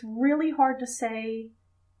back, it's really hard to say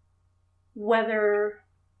whether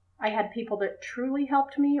I had people that truly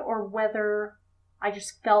helped me or whether I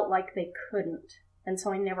just felt like they couldn't, and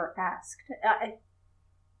so I never asked.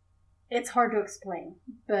 It's hard to explain,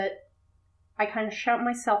 but I kind of shut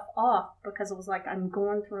myself off because it was like, I'm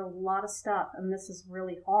going through a lot of stuff, and this is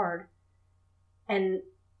really hard. And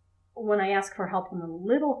when I ask for help on the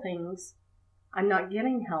little things, I'm not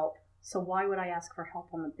getting help. So why would I ask for help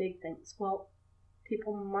on the big things? Well,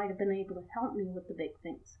 people might have been able to help me with the big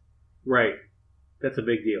things. Right. That's a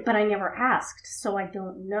big deal. But I never asked, so I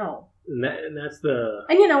don't know. And that's the...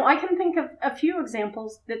 And, I can think of a few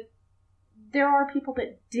examples that there are people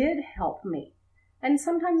that did help me. And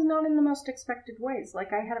sometimes not in the most expected ways.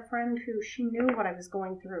 Like I had a friend who, she knew what I was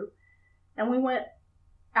going through. And we went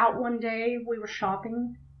out one day, we were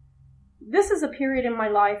shopping. This is a period in my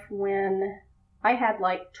life when I had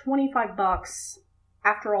like $25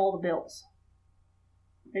 after all the bills.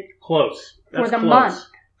 Close. That's for the close. month.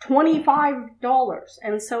 $25.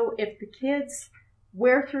 And so if the kids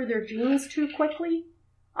wear through their jeans too quickly,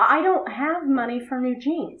 I don't have money for new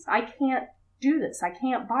jeans. I can't do this. I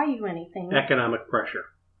can't buy you anything. Economic pressure.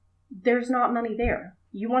 There's not money there.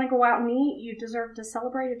 You want to go out and eat? You deserve to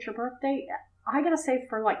celebrate at your birthday? I got to save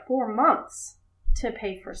for like 4 months to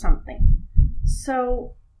pay for something.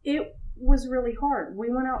 So it was really hard.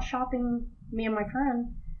 We went out shopping, me and my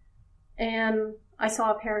friend, and I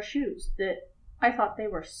saw a pair of shoes that I thought they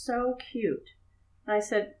were so cute. And I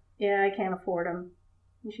said, yeah, I can't afford them.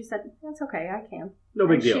 And she said, that's okay, I can. No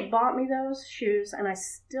big deal. She bought me those shoes, and I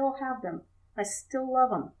still have them. I still love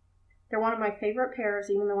them. They're one of my favorite pairs,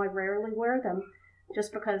 even though I rarely wear them,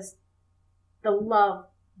 just because the love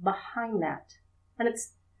behind that. And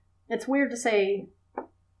it's weird to say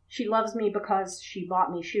she loves me because she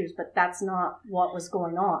bought me shoes, but that's not what was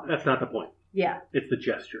going on. That's not the point. Yeah. It's the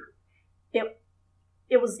gesture.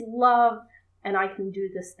 It was love, and I can do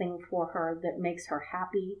this thing for her that makes her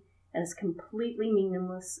happy, and it's completely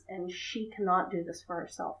meaningless, and she cannot do this for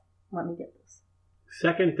herself. Let me get this.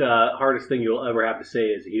 Second hardest thing you'll ever have to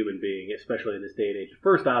say as a human being, especially in this day and age.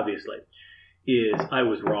 First, obviously, is I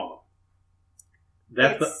was wrong.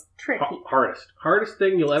 That's it's tricky. Hardest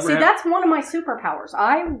thing you'll ever have. See, that's one of my superpowers.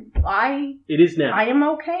 It is now. I am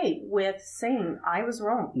okay with saying I was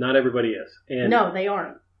wrong. Not everybody is. And no, they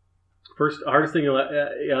aren't. First, hardest thing you'll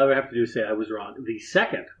ever have to do is say I was wrong. The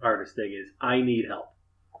second hardest thing is I need help.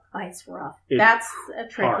 It's rough. That's a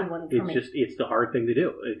tricky one for me. It's the hard thing to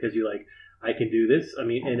do because you're like, I can do this. I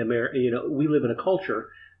mean, in America, we live in a culture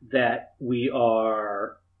that we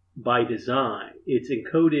are, by design, it's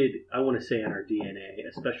encoded, I want to say, in our DNA,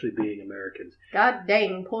 especially being Americans. God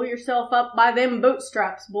dang, pull yourself up by them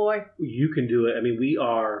bootstraps, boy. You can do it. I mean,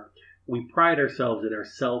 we pride ourselves in our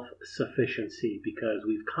self-sufficiency because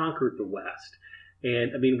we've conquered the West.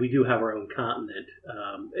 And, I mean, we do have our own continent.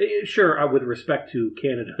 Sure, with respect to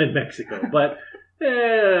Canada and Mexico, but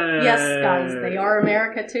Yes, guys, they are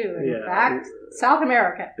America too. In fact, South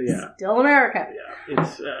America, still America. Yeah,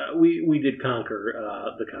 it's we did conquer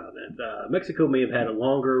the continent. Mexico may have had it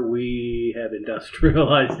longer. We have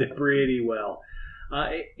industrialized it pretty well.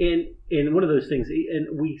 And one of those things,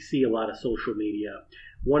 and we see a lot of social media.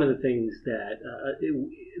 One of the things that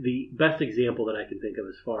the best example that I can think of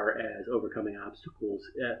as far as overcoming obstacles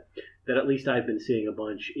that at least I've been seeing a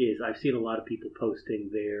bunch is I've seen a lot of people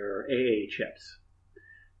posting their AA chips.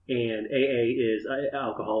 And AA is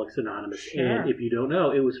Alcoholics Anonymous. Sure. And if you don't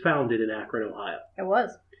know, it was founded in Akron, Ohio. It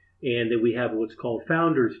was. And then we have what's called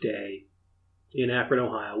Founders Day in Akron,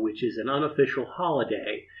 Ohio, which is an unofficial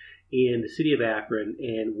holiday in the city of Akron.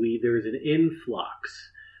 And there's an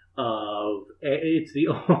influx of, it's the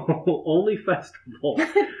only festival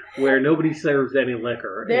where nobody serves any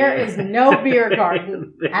liquor. There is no beer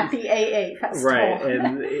garden at the AA festival. Right.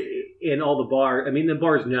 And all the bars, I mean, the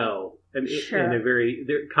bars know. And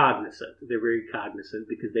they're cognizant. They're very cognizant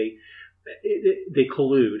because they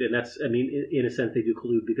collude, and that's, I mean, in a sense, they do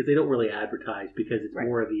collude because they don't really advertise because it's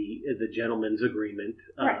more of the gentleman's agreement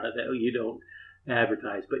that you don't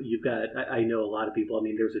advertise. But you've got, I know a lot of people. I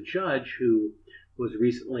mean, there's a judge who was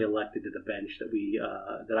recently elected to the bench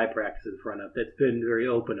that I practice in front of that's been very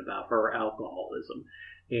open about her alcoholism,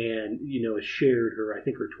 and has shared her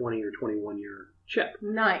 20 or 21 year chip.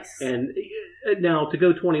 Nice. And now to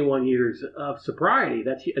go 21 years of sobriety,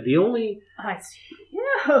 that's the only. That's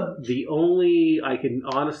huge. The only I can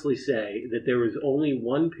honestly say that there was only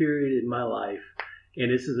one period in my life,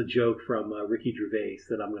 and this is a joke from Ricky Gervais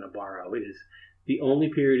that I'm going to borrow. It is the only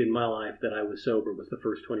period in my life that I was sober was the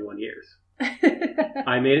first 21 years.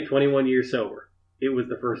 I made it 21 years sober. It was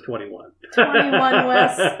the first 21. 21,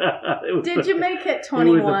 Wes. Did you make it 21?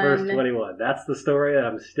 It was the first 21. That's the story that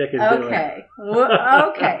I'm sticking to. Okay.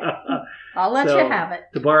 Okay. I'll let you have it.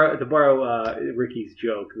 To borrow Ricky's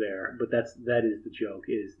joke there, but that is the joke.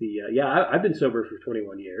 Is I've been sober for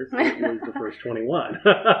 21 years. It was the first 21.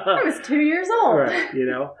 I was 2 years old. Right.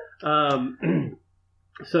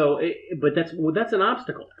 But that's an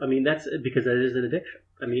obstacle. I mean, that's because that is an addiction.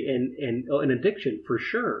 I mean, and an addiction for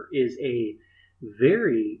sure is a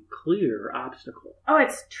very clear obstacle. Oh,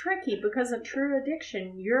 it's tricky because a true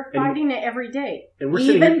addiction, you're fighting it every day. And we're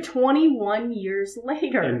even 21 years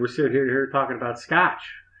later. And we're sitting here talking about scotch.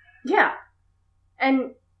 Yeah.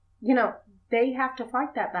 And, they have to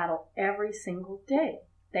fight that battle every single day.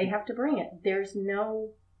 They have to bring it. There's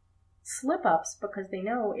no slip-ups because they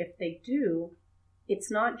know if they do, it's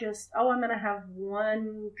not just, I'm going to have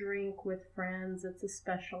one drink with friends. It's a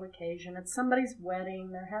special occasion. It's somebody's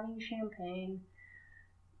wedding. They're having champagne.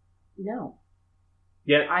 No.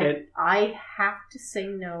 Yeah. I have to say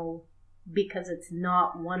no because it's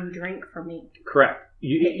not one drink for me. Correct.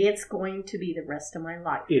 It's going to be the rest of my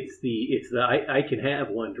life. It's the I can have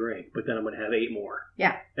one drink, but then I'm going to have 8 more.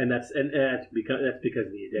 Yeah. And that's because of the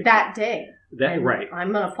addiction. That day. Right.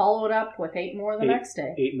 I'm going to follow it up with 8 more the next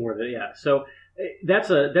day. 8 more So that's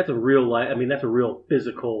a real life. I mean, that's a real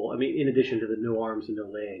physical. I mean, in addition to the no arms and no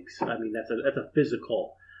legs. I mean, that's a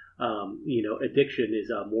physical. Addiction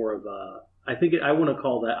is more of a. I think I want to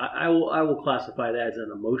call that. I will classify that as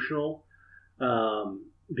an emotional,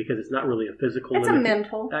 because it's not really a physical. It's a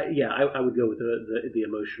mental. I would go with the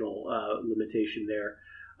emotional limitation there,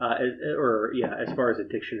 as far as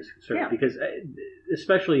addiction is concerned, because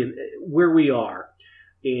especially where we are.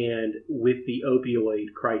 And with the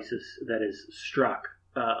opioid crisis that has struck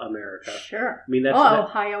America, sure. I mean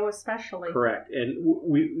Ohio especially. Correct, and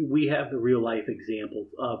we have the real life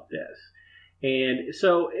examples of this. And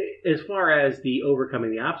so, as far as the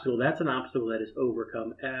overcoming the obstacle, that's an obstacle that is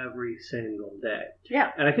overcome every single day.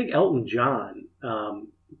 Yeah. And I think Elton John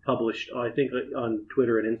published, I think on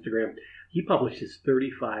Twitter and Instagram, he published his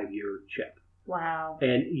 35-year chip. Wow.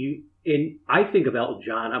 And I think of Elton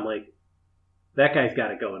John, I'm like, that guy's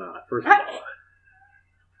got it going on, first of all.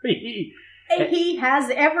 He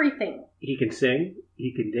has everything. He can sing,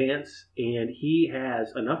 he can dance, and he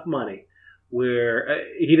has enough money where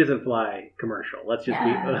he doesn't fly commercial. Let's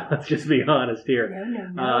just be honest here.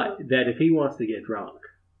 No. That if he wants to get drunk,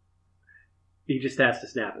 he just has to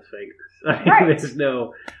snap his fingers. Right. There's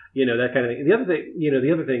no, that kind of thing. The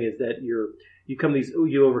other thing is that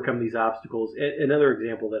you overcome these obstacles. Another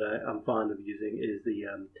example that I'm fond of using is the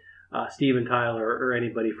Steven Tyler or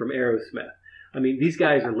anybody from Aerosmith. I mean, these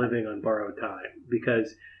guys are living on borrowed time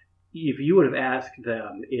because if you would have asked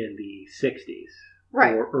them in the 60s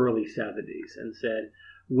or early 70s and said,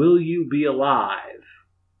 will you be alive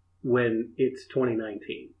when it's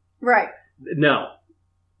 2019? Right. No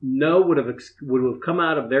would have come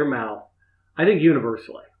out of their mouth, I think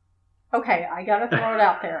universally. Okay, I got to throw it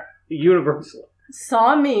out there. Universally.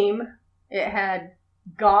 saw a meme. It had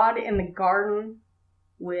God in the garden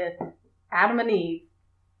with Adam and Eve.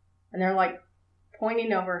 And they're like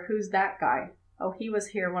pointing over, who's that guy? Oh, he was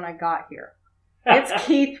here when I got here. It's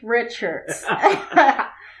Keith Richards.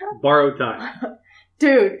 Borrowed time.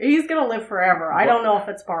 Dude, he's going to live forever. I don't know if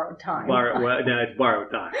it's borrowed time. No, it's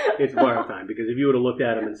borrowed time. It's borrowed time. Because if you would have looked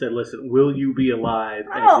at him and said, listen, will you be alive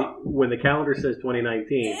when the calendar says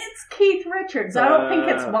 2019? It's Keith Richards. I don't think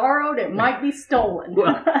it's borrowed. It might be stolen.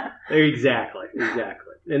 Well, exactly.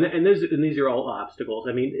 And these are all obstacles.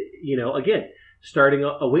 I mean, again, starting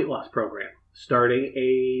a weight loss program, starting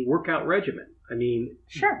a workout regimen. I mean,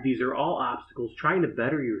 sure. These are all obstacles, trying to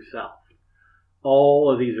better yourself. All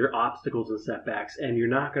of these are obstacles and setbacks, and you're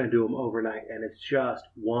not going to do them overnight, and it's just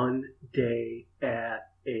one day at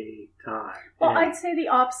a time. Well, I'd say the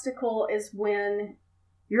obstacle is when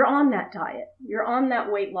you're on that diet, you're on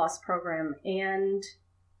that weight loss program, and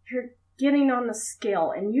you're getting on the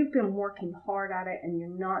scale, and you've been working hard at it, and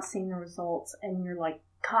you're not seeing the results, and you're like,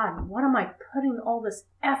 God, what am I putting all this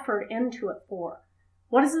effort into it for?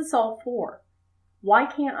 What is this all for? Why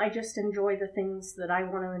can't I just enjoy the things that I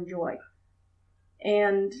want to enjoy?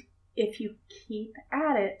 And if you keep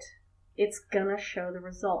at it, it's going to show the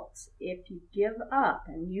results. If you give up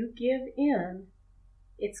and you give in,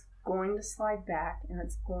 it's going to slide back, and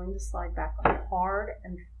it's going to slide back hard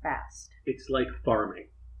and fast. It's like farming.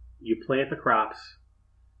 You plant the crops,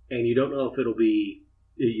 and you don't know if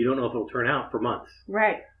it'll turn out for months.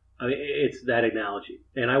 Right. I mean, it's that analogy.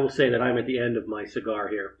 And I will say that I'm at the end of my cigar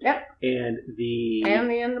here. Yep. And the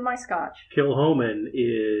end of my scotch. Kilchoman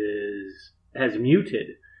has muted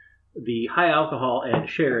the high alcohol, and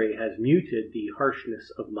sherry has muted the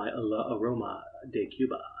harshness of my La Aroma de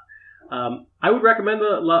Cuba. I would recommend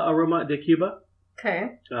the La Aroma de Cuba.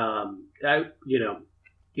 Okay. I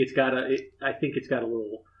think it's got a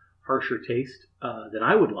little harsher taste than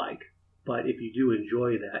I would like, but if you do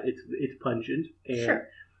enjoy that, it's pungent and sure.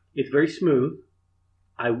 It's very smooth.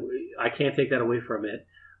 I can't take that away from it,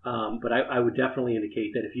 but I would definitely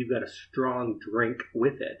indicate that if you've got a strong drink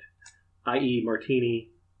with it, i.e.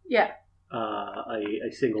 martini, yeah,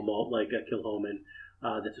 a single malt like a Kilchoman,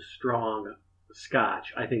 that's a strong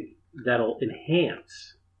scotch, I think that'll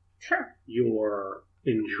enhance sure your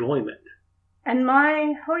enjoyment. And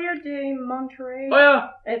my Hoyo de Monterey,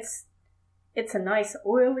 oh yeah, it's a nice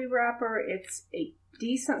oily wrapper. It's a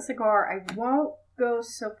decent cigar. I won't go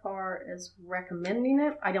so far as recommending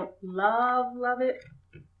it. I don't love it,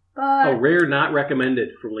 but rare not recommended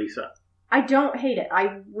from Lisa. I don't hate it.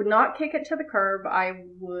 I would not kick it to the curb. I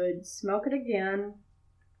would smoke it again.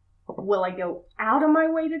 Will I go out of my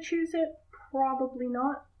way to choose it? Probably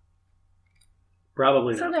not.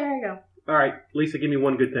 Probably not. So there you go. All right, Lisa, give me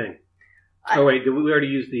one good thing. Wait, did we already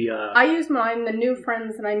use the... I used mine, the new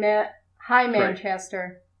friends that I met. Hi,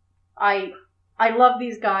 Manchester. Right. I love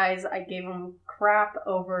these guys. I gave them crap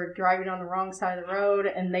over driving on the wrong side of the road,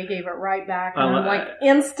 and they gave it right back. And I'm like,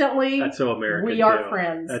 instantly, that's so American. We are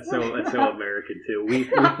friends. That's so American too.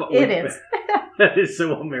 It is. That is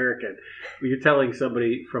so American. You're telling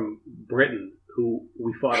somebody from Britain who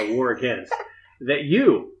we fought a war against that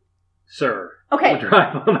you, sir, okay, will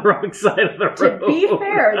drive on the wrong side of the road. To be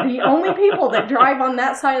fair, the only people that drive on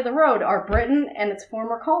that side of the road are Britain and its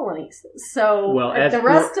former colonies. So the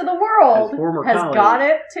rest of the world has got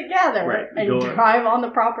it together and drive on the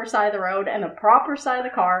proper side of the road and the proper side of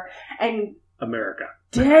the car. And America.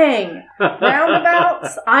 Dang.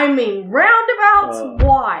 Roundabouts. I mean, roundabouts.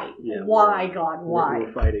 Why? Yeah, why, God? Why?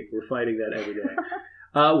 We're fighting that every day.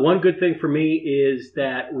 One good thing for me is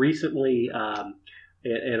that recently...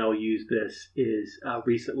 and I'll use this, is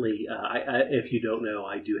recently, if you don't know,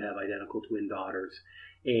 I do have identical twin daughters,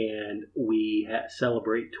 and we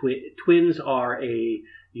celebrate twins are a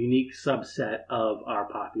unique subset of our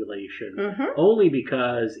population, only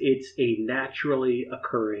because it's a naturally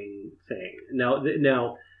occurring thing.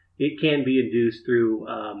 Now, it can be induced through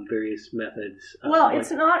various methods.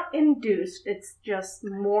 It's not induced. It's just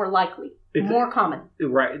more likely, more common.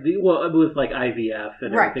 Right. With like IVF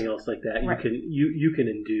and everything else like that, you can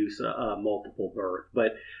induce a multiple birth.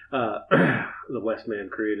 But the West Man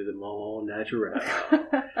created them all natural.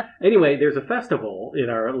 Anyway, there's a festival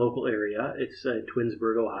in our local area. It's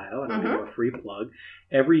Twinsburg, Ohio, and I'll give a free plug.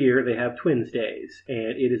 Every year they have Twins Days,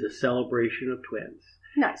 and it is a celebration of twins.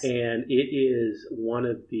 Nice. And it is one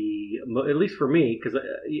of the, at least for me, because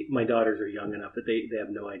my daughters are young enough that they have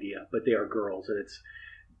no idea, but they are girls, and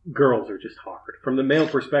girls are just hard. From the male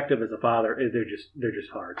perspective as a father, they're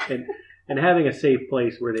just hard. And having a safe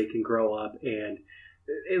place where they can grow up and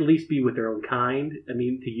at least be with their own kind, I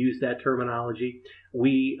mean, to use that terminology,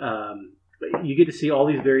 we you get to see all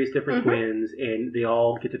these various different Mhm. twins, and they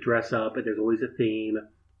all get to dress up, and there's always a theme.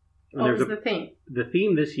 And What was the theme? The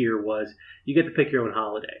theme this year was you get to pick your own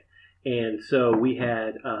holiday. And so we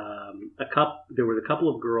had there was a couple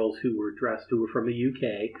of girls who were from the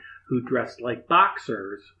UK who dressed like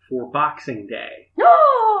boxers for Boxing Day.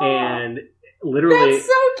 No! And literally, That's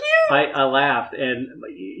so cute! I laughed, and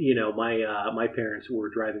my parents were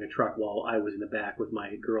driving a truck while I was in the back with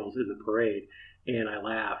my girls in the parade, and I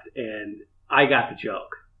laughed, and I got the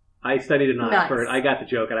joke. I studied in Oxford. Nice. I got the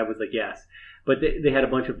joke, and I was like, yes. But they had a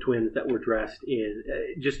bunch of twins that were dressed in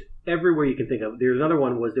just everywhere you can think of. There's another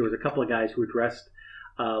one there was a couple of guys who were dressed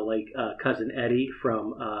like Cousin Eddie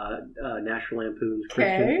from National Lampoon's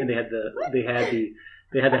Christmas, and they had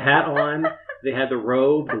the hat on, they had the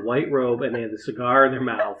robe, the white robe, and they had the cigar in their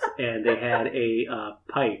mouth, and they had a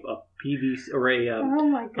pipe, a PVC or Oh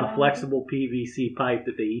my God. a flexible PVC pipe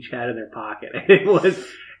that they each had in their pocket. And it was,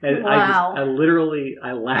 and Wow. I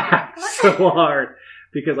laughed so hard.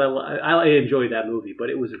 Because I enjoyed that movie, but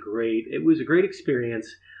it was a great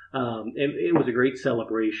experience, and it was a great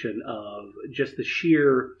celebration of just the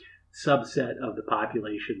sheer subset of the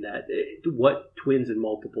population what twins and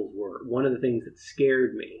multiples were. One of the things that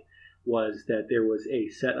scared me was that there was a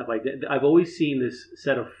set of I've always seen this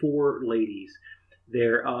set of 4 ladies.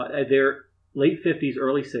 They're late 50s,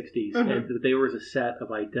 early 60s, Mhm. and there was a set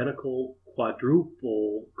of identical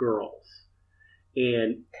quadruple girls.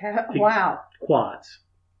 And Wow. quads.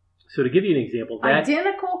 So to give you an example,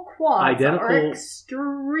 Identical quads are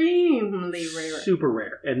extremely rare. Super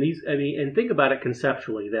rare. And and think about it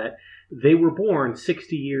conceptually that they were born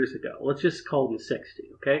 60 years ago. Let's just call them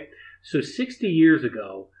 60, okay? So 60 years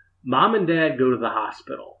ago, mom and dad go to the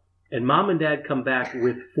hospital, and mom and dad come back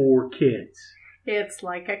with 4 kids. It's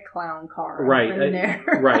like a clown car. Right. In there.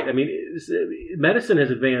 Right. I mean, medicine has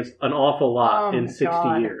advanced an awful lot in 60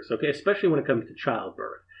 God. years, okay? Especially when it comes to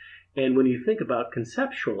childbirth. And when you think about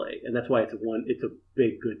conceptually, and that's why it's a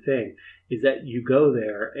big good thing, is that you go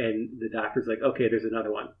there and the doctor's like, okay, there's another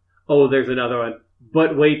one. Oh, there's another one.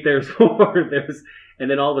 But wait, there's 4. And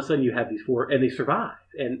then all of a sudden you have these 4, and they survive.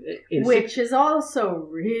 Which is also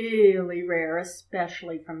really rare,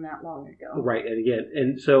 especially from that long ago. Right,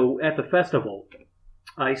 and so at the festival,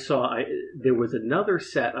 I saw there was another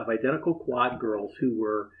set of identical quad girls who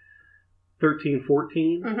were 13,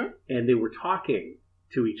 14, Mm-hmm. and they were talking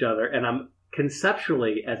to each other. And I'm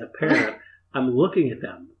conceptually, as a parent, I'm looking at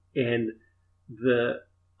them, and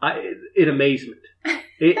in amazement.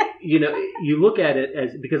 You look at it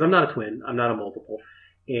as, because I'm not a twin, I'm not a multiple.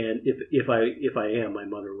 And if I am, my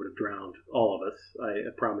mother would have drowned all of us.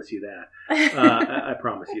 I promise you that. I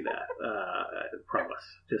promise you that. I promise.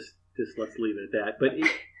 Just let's leave it at that. But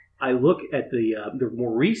I look at the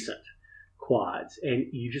more recent quads, and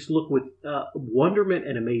you just look with wonderment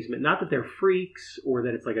and amazement. Not that they're freaks or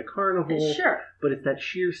that it's like a carnival, Sure. but it's that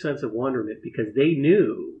sheer sense of wonderment because they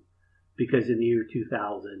knew. Because in the year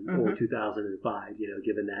 2000 or 2005,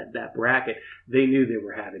 given that bracket, they knew they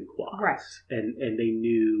were having quads, right? And they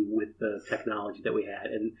knew with the technology that we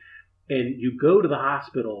had, and you go to the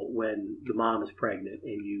hospital when the mom is pregnant,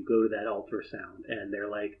 and you go to that ultrasound, and they're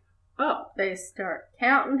like, oh, they start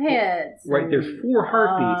counting heads. Right, there's 4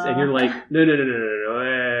 heartbeats, and you're like, no,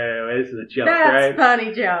 this is a joke, that's right?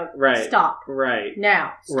 Funny joke. Right, stop. Right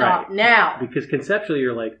now, stop right. now. Because conceptually,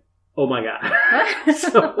 you're like, oh my God.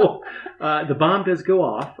 So the bomb does go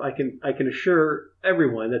off. I can assure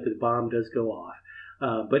everyone that the bomb does go off.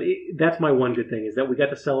 But that's my one good thing is that we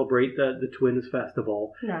got to celebrate the Twins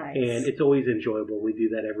Festival. Nice. And it's always enjoyable. We do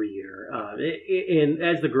that every year. And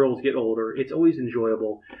as the girls get older, it's always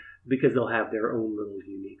enjoyable because they'll have their own little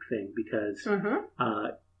unique thing because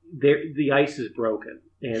the ice is broken.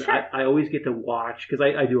 And sure. I always get to watch, because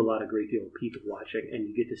I do a great deal of people watching, and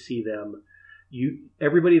you get to see them.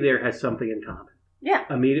 Everybody there has something in common. Yeah.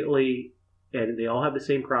 Immediately, and they all have the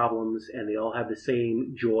same problems, and they all have the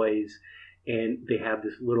same joys, and they have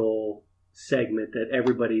this little segment that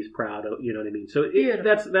everybody's proud of. You know what I mean? So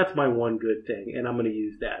that's my one good thing, and I'm going to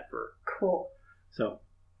use that for. Cool. So,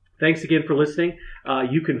 thanks again for listening.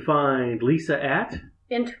 You can find Lisa at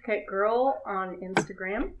Intricate Girl on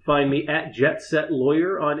Instagram. Find me at Jet Set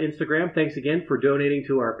Lawyer on Instagram. Thanks again for donating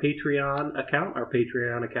to our Patreon account. Our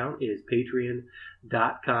Patreon account is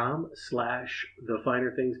patreon.com/The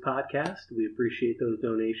Finer Things Podcast. We appreciate those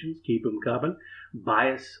donations. Keep them coming.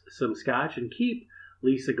 Buy us some scotch and keep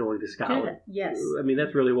Lisa going to Scotland. Yes. I mean,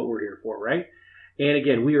 that's really what we're here for, right? And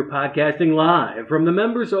again, we are podcasting live from the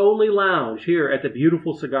Members Only Lounge here at the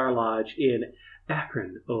beautiful Cigar Lodge in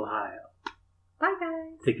Akron, Ohio. Bye,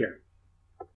 guys. Take care.